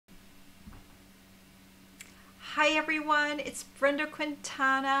Hi everyone, it's Brenda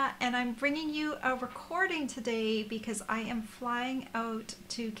Quintana and I'm bringing you a recording today because I am flying out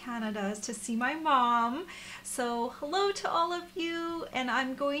to Canada to see my mom. So hello to all of you, and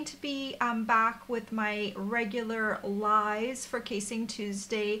I'm going to be back with my regular lives for Casing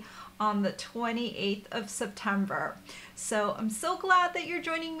Tuesday on the 28th of September. So I'm so glad that you're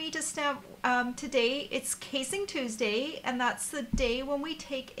joining me to stamp today. It's Casing Tuesday, and that's the day when we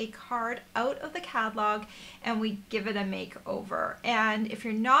take a card out of the catalog and we give it a makeover. And if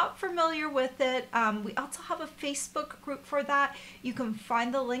you're not familiar with it, we also have a Facebook group for that. You can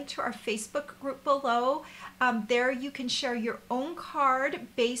find the link to our Facebook group below. There you can share your own card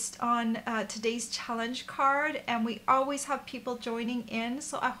based on today's challenge card, and we always have people joining in,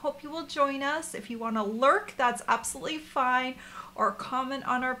 so I hope you will join us. If you want to lurk, that's absolutely fine, or comment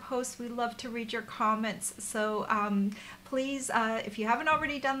on our posts. We love to read your comments, so please, if you haven't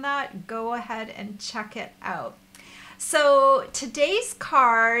already done that, go ahead and check it out. So today's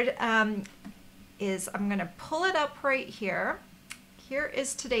card is, I'm going to pull it up right here. Here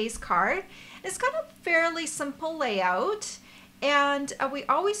is today's card. It's got a fairly simple layout, and we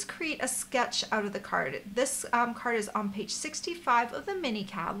always create a sketch out of the card. This card is on page 65 of the mini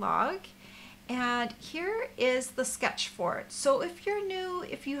catalog, and here is the sketch for it. So if you're new,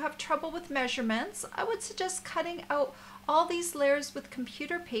 if you have trouble with measurements, I would suggest cutting out all these layers with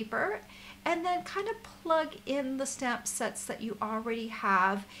computer paper and then kind of plug in the stamp sets that you already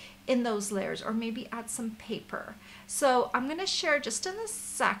have in those layers, or maybe add some paper. So I'm going to share just in a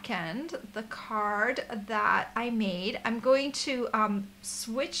second the card that I made. I'm going to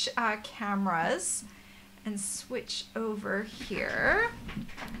switch cameras and switch over here.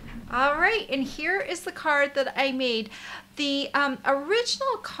 All right, and here is the card that I made. The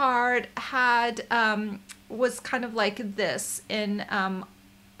original card had was kind of like this in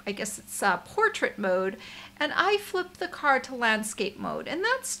I guess it's portrait mode, and I flipped the card to landscape mode, and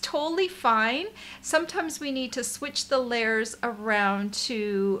that's totally fine. Sometimes we need to switch the layers around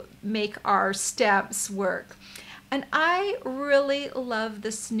to make our stamps work. And I really love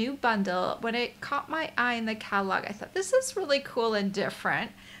this new bundle. When it caught my eye in the catalog, I thought this is really cool and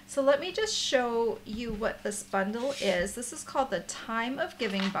different. So let me just show you what this bundle is. This is called the Time of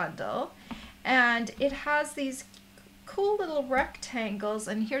Giving bundle, and it has these cool little rectangles,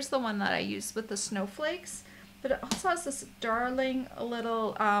 and here's the one that I used with the snowflakes, but it also has this darling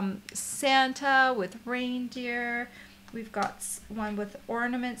little Santa with reindeer. We've got one with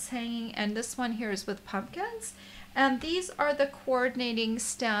ornaments hanging, and this one here is with pumpkins. And these are the coordinating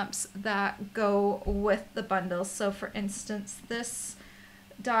stamps that go with the bundle. So for instance, this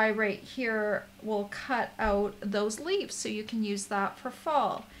die right here will cut out those leaves, so you can use that for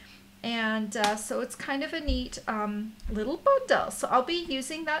fall. And so it's kind of a neat little bundle. So I'll be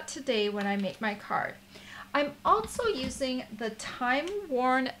using that today when I make my card. I'm also using the Time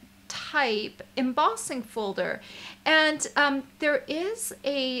Worn Type embossing folder, and there is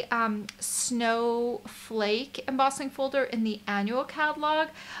a Snowflake embossing folder in the annual catalog,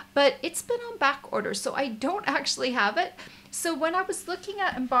 but it's been on back order, so I don't actually have it. So when I was looking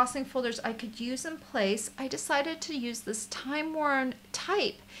at embossing folders I could use in place, I decided to use this Time Worn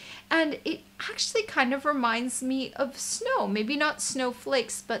Type, and it actually kind of reminds me of snow. Maybe not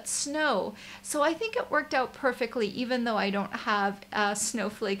snowflakes, but snow. So I think it worked out perfectly, even though I don't have a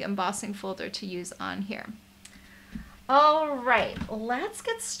Snowflake embossing folder to use on here. All right, let's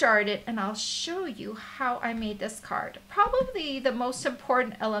get started, and I'll show you how I made this card. Probably the most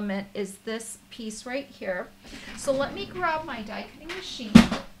important element is this piece right here. So let me grab my die cutting machine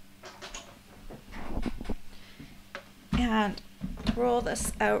and roll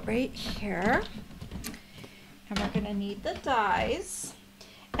this out right here. And we're going to need the dies.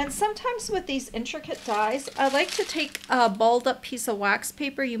 And sometimes with these intricate dies, I like to take a balled up piece of wax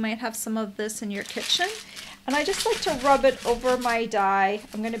paper. You might have some of this in your kitchen. And I just like to rub it over my die.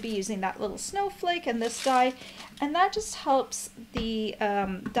 I'm going to be using that little snowflake and this die, and that just helps the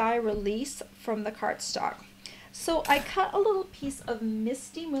die release from the cardstock. So I cut a little piece of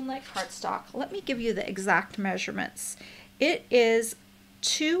Misty Moonlight cardstock. Let me give you the exact measurements. It is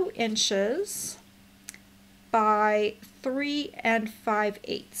 2 inches by 3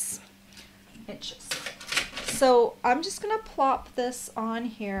 5/8 inches. So I'm just going to plop this on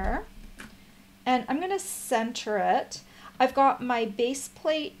here, and I'm going to center it. I've got my base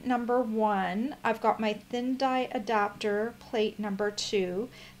plate number 1. I've got my thin die adapter plate number 2.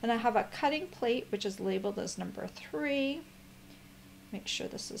 Then I have a cutting plate, which is labeled as number 3. Make sure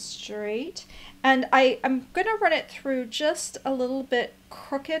this is straight. And I'm going to run it through just a little bit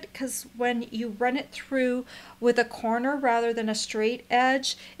crooked, because when you run it through with a corner rather than a straight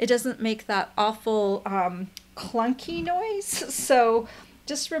edge, it doesn't make that awful clunky noise. So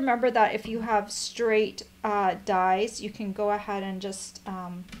just remember that if you have straight dies, you can go ahead and just,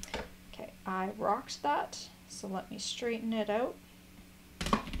 okay, I rocked that. So let me straighten it out.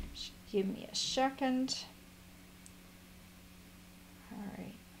 Give me a second. All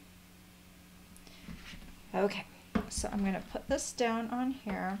right. Okay, so I'm going to put this down on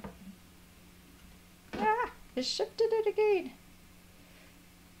here. Ah, it shifted it again.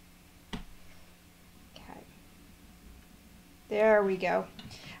 Okay. There we go.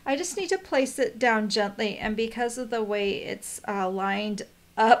 I just need to place it down gently, and because of the way it's lined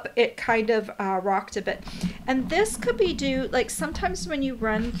up, it kind of rocked a bit. And this could be due, like sometimes when you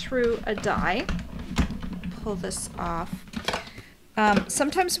run through a die, pull this off.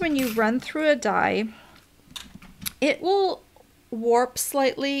 Sometimes when you run through a die, it will warp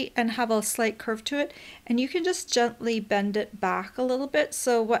slightly and have a slight curve to it, and you can just gently bend it back a little bit.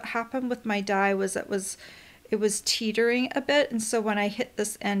 So what happened with my die was it was teetering a bit, and so when I hit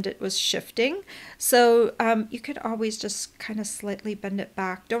this end it was shifting. So you could always just kind of slightly bend it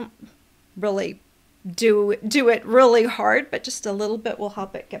back. Don't really do it really hard, but just a little bit will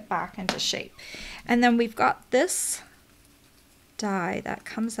help it get back into shape. And then we've got this die that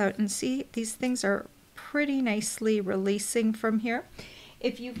comes out, and see, these things are pretty nicely releasing from here.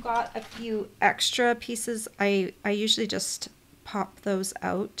 If you've got a few extra pieces, I usually just pop those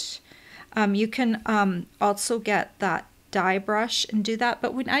out. You can also get that die brush and do that,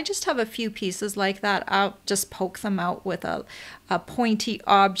 but when I just have a few pieces like that, I'll just poke them out with a pointy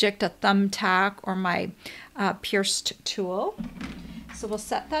object, a thumbtack, or my pierced tool. So we'll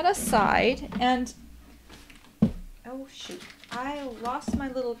set that aside, and oh shoot, I lost my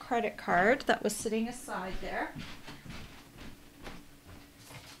little credit card that was sitting aside there.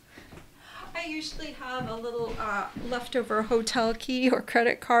 I usually have a little leftover hotel key or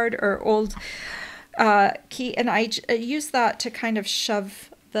credit card or old key, and I use that to kind of shove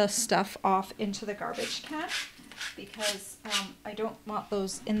the stuff off into the garbage can, because I don't want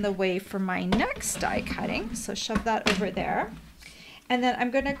those in the way for my next die cutting. So shove that over there. And then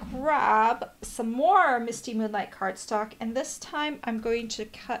I'm going to grab some more Misty Moonlight cardstock, and this time I'm going to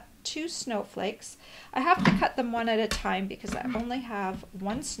cut 2 snowflakes. I have to cut them one at a time because I only have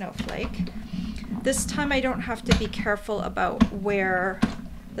 1 snowflake. This time I don't have to be careful about where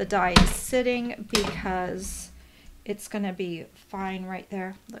the die is sitting because it's going to be fine right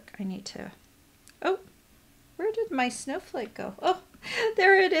there. Look, I need to... Oh, where did my snowflake go? Oh,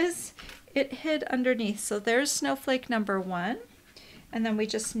 there it is. It hid underneath. So there's snowflake number 1. And then we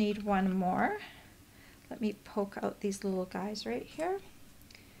just need 1 more. Let me poke out these little guys right here.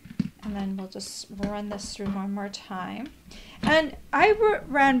 And then we'll just run this through one more time. And I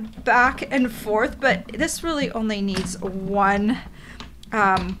ran back and forth, but this really only needs 1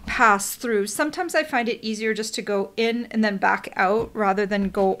 pass through. Sometimes I find it easier just to go in and then back out rather than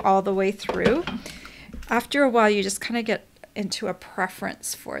go all the way through. After a while, you just kind of get into a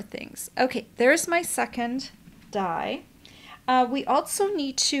preference for things. Okay, there's my second die. We also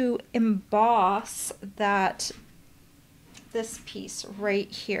need to emboss this piece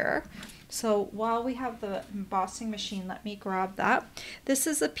right here. So while we have the embossing machine, let me grab that. This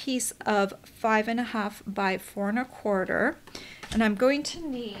is a piece of 5.5 by 4 1/4, and I'm going to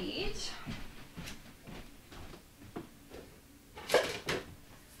need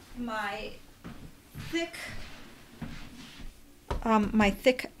my thick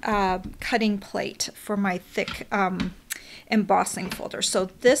cutting plate for my thick embossing folder. So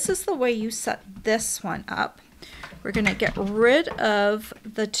this is the way you set this one up. We're going to get rid of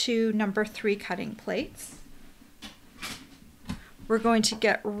the 2 number 3 cutting plates. We're going to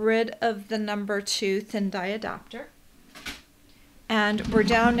get rid of the number 2 thin die adapter. And we're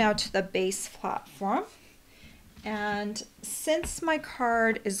down now to the base platform. And since my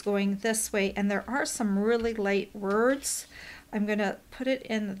card is going this way and there are some really light words, I'm going to put it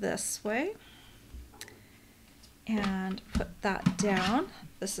in this way and put that down.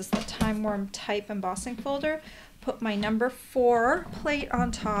 This is the Time Worm type embossing folder. Put my number 4 plate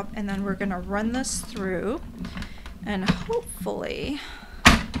on top, and then we're going to run this through, and hopefully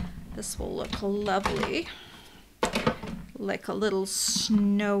this will look lovely, like a little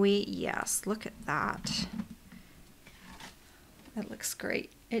snowy. Yes, look at that. That looks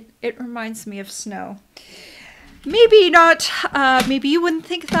great. It reminds me of snow. Maybe not, maybe you wouldn't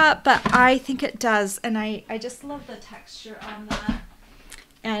think that, but I think it does, and I just love the texture on that.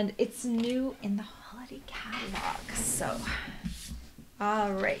 And it's new in the holiday catalog, so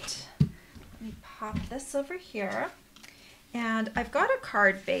All right, let me pop this over here. And I've got a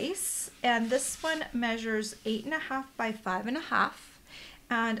card base, and this one measures 8.5 by 5.5,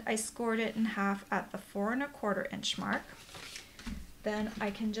 and I scored it in half at the 4¼ inch mark. Then I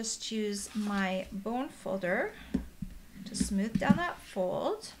can just use my bone folder to smooth down that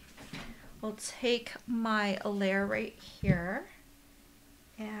fold. We'll take my layer right here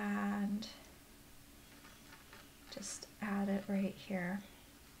and just add it right here.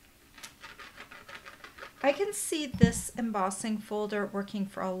 I can see this embossing folder working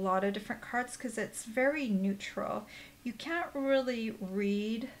for a lot of different cards because it's very neutral. You can't really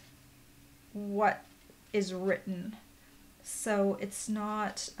read what is written. So it's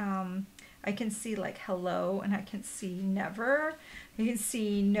not, I can see like hello, and I can see never, you can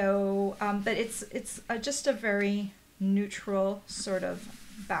see no, but it's just a very neutral sort of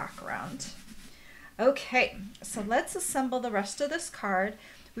background. Okay, so let's assemble the rest of this card.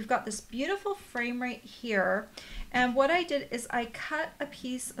 We've got this beautiful frame right here, and what I did is I cut a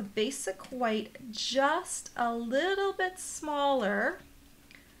piece of basic white just a little bit smaller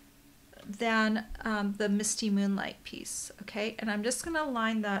than the Misty Moonlight piece, okay? And I'm just gonna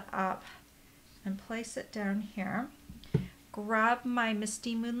line that up and place it down here. Grab my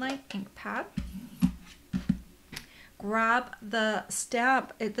Misty Moonlight ink pad. Grab the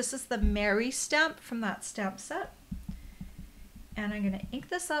stamp. This is the Mary stamp from that stamp set. And I'm going to ink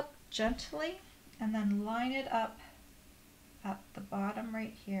this up gently and then line it up at the bottom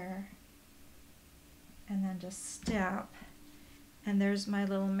right here. And then just stamp. And there's my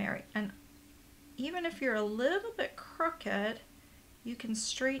little Mary. And even if you're a little bit crooked, you can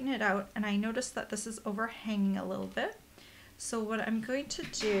straighten it out. And I noticed that this is overhanging a little bit. So what I'm going to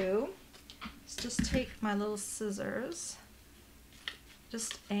do is just take my little scissors,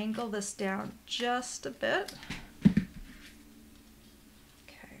 just angle this down just a bit.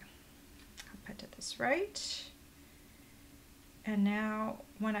 I did this right. And now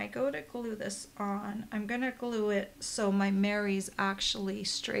when I go to glue this on, I'm going to glue it so my Mary's actually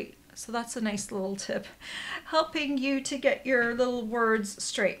straight. So that's a nice little tip, helping you to get your little words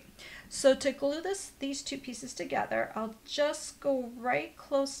straight. So to glue these two pieces together, I'll just go right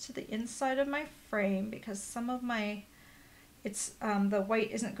close to the inside of my frame because some of my, the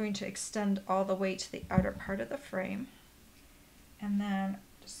white isn't going to extend all the way to the outer part of the frame. And then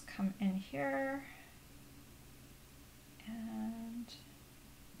just come in here and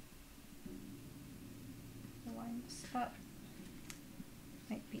line this up.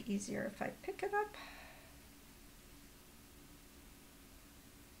 Might be easier if I pick it up.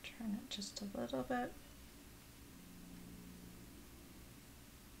 Turn it just a little bit.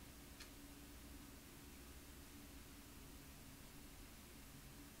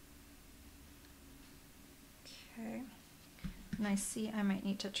 Okay. And I see I might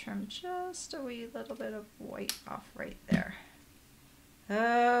need to trim just a wee little bit of white off right there.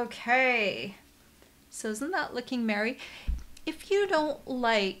 Okay, so isn't that looking merry? If you don't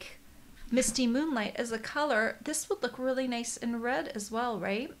like Misty Moonlight as a color, this would look really nice in red as well,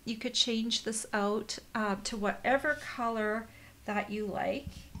 right? You could change this out to whatever color that you like.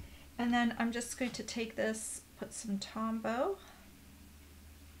 And then I'm just going to take this, put some Tombow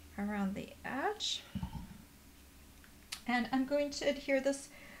around the edge. And I'm going to adhere this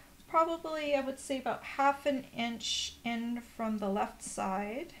probably, I would say, about 1/2 inch in from the left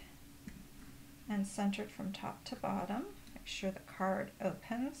side and centered from top to bottom. Make sure the card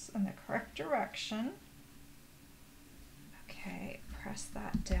opens in the correct direction. Okay, press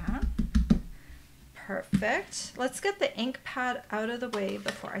that down. Perfect. Let's get the ink pad out of the way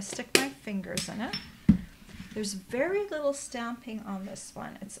before I stick my fingers in it. There's very little stamping on this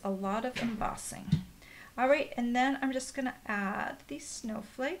one. It's a lot of embossing. All right, and then I'm just going to add these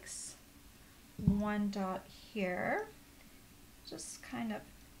snowflakes. One dot here. Just kind of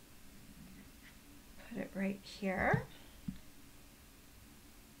put it right here.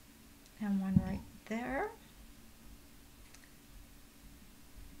 And one right there.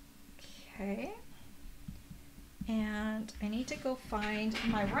 Okay. And I need to go find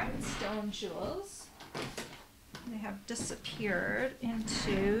my rhinestone jewels. They have disappeared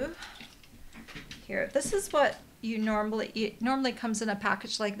into here. This is what you it normally comes in a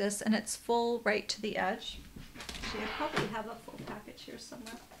package like this, and it's full right to the edge. Actually, I probably have a full package here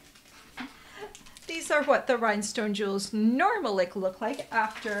somewhere. These are what the rhinestone jewels normally look like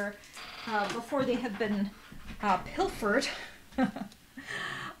after, before they have been pilfered.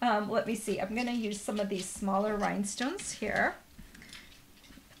 Let me see. I'm going to use some of these smaller rhinestones here.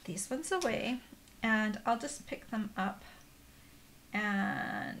 Put these ones away, and I'll just pick them up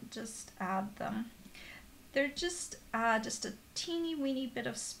and just add them. they're just a teeny weeny bit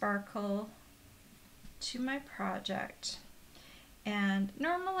of sparkle to my project. And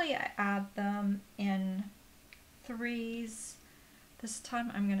normally I add them in 3s. This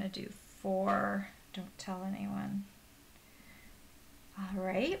time I'm gonna do 4. Don't tell anyone. All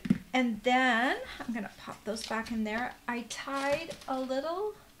right, and then I'm gonna pop those back in there. I tied a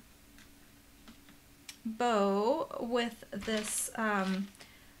little bow with this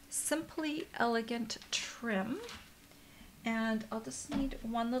Simply Elegant trim, and I'll just need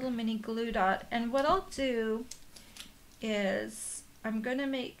one little mini glue dot. And what I'll do is I'm gonna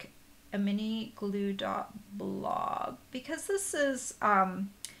make a mini glue dot blob, because this is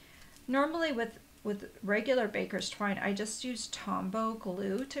normally with regular baker's twine, I just use Tombow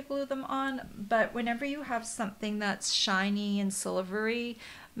glue to glue them on. But whenever you have something that's shiny and silvery,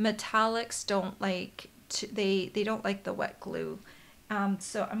 metallics don't like they don't like the wet glue.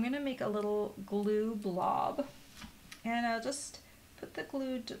 So I'm gonna make a little glue blob, and I'll just put the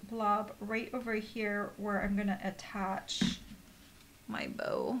glued blob right over here where I'm gonna attach my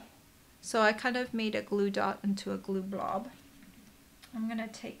bow. So I kind of made a glue dot into a glue blob. I'm gonna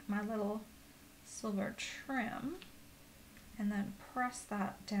take my little silver trim and then press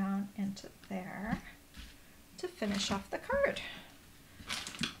that down into there to finish off the card.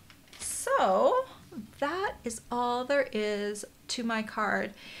 So that is all there is to my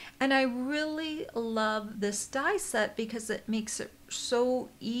card, and I really love this die set because it makes it so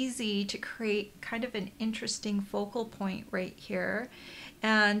easy to create kind of an interesting focal point right here.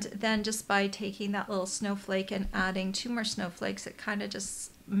 And then just by taking that little snowflake and adding 2 more snowflakes, it kind of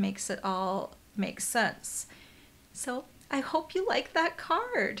just makes it all make sense. So I hope you like that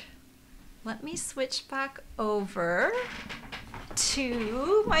card. Let me switch back over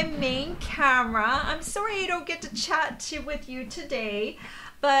to my main camera. I'm sorry I don't get to chat with you today,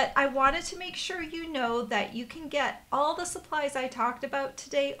 but I wanted to make sure you know that you can get all the supplies I talked about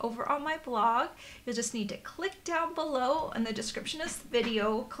today over on my blog. You'll just need to click down below in the description of this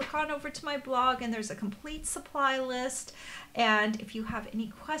video, click on over to my blog, and there's a complete supply list. And if you have any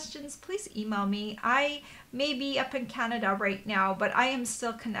questions, please email me. I may be up in Canada right now, but I am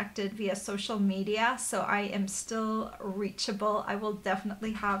still connected via social media, so I am still reachable. I will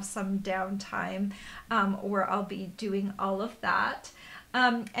definitely have some downtime where I'll be doing all of that.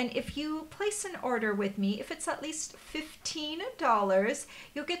 And if you place an order with me, if it's at least $15,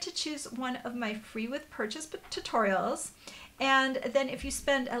 you'll get to choose one of my free with purchase tutorials. And then if you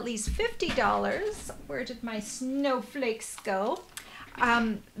spend at least $50, where did my snowflakes go?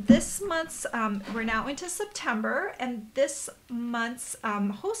 This month's, we're now into September, and this month's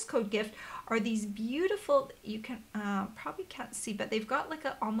host code gift are these beautiful, you can probably can't see, but they've got like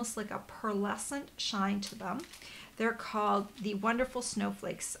almost like a pearlescent shine to them. They're called the Wonderful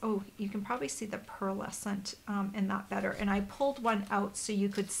Snowflakes. Oh, you can probably see the pearlescent in that better. And I pulled one out so you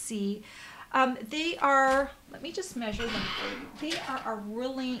could see. They are, let me just measure them for you. They are a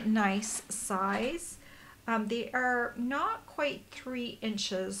really nice size. They are not quite 3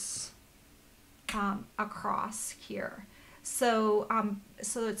 inches across here. So,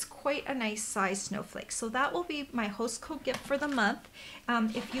 so it's quite a nice size snowflake. So that will be my host code gift for the month.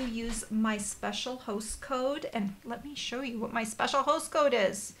 If you use my special host code, and let me show you what my special host code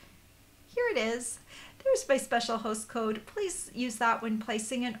is. Here it is. There's my special host code. Please use that when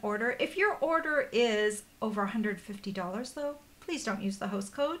placing an order. If your order is over $150 though, please don't use the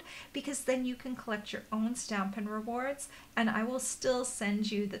host code, because then you can collect your own Stampin' rewards, and I will still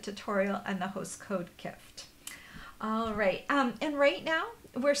send you the tutorial and the host code gift. All right, and right now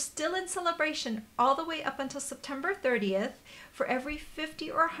we're still in celebration all the way up until September 30th. For every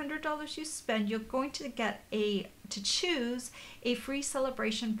 $50 or $100 you spend, you're going to get to choose a free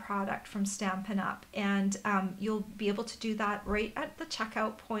celebration product from Stampin' Up, and you'll be able to do that right at the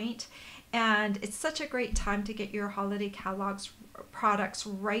checkout point. And it's such a great time to get your holiday catalogs products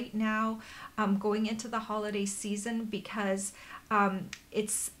right now, going into the holiday season, because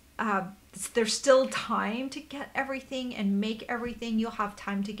there's still time to get everything and make everything. You'll have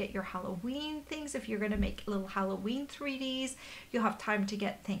time to get your Halloween things if you're going to make little Halloween 3Ds. You'll have time to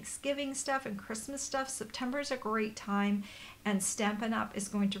get Thanksgiving stuff and Christmas stuff. September is a great time, and Stampin' Up is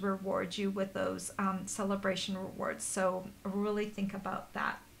going to reward you with those celebration rewards. So really think about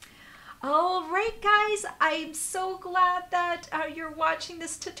that. All right, guys, I'm so glad that you're watching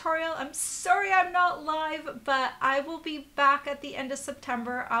this tutorial. I'm sorry I'm not live, but I will be back at the end of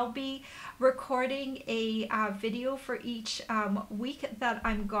September. I'll be recording a video for each week that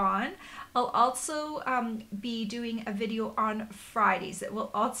I'm gone. I'll also be doing a video on Fridays. It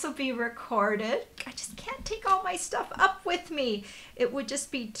will also be recorded. I just can't take all my stuff up with me. It would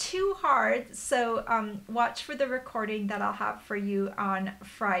just be too hard. So watch for the recording that I'll have for you on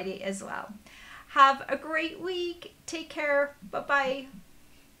Friday as well. Have a great week. Take care. Bye-bye.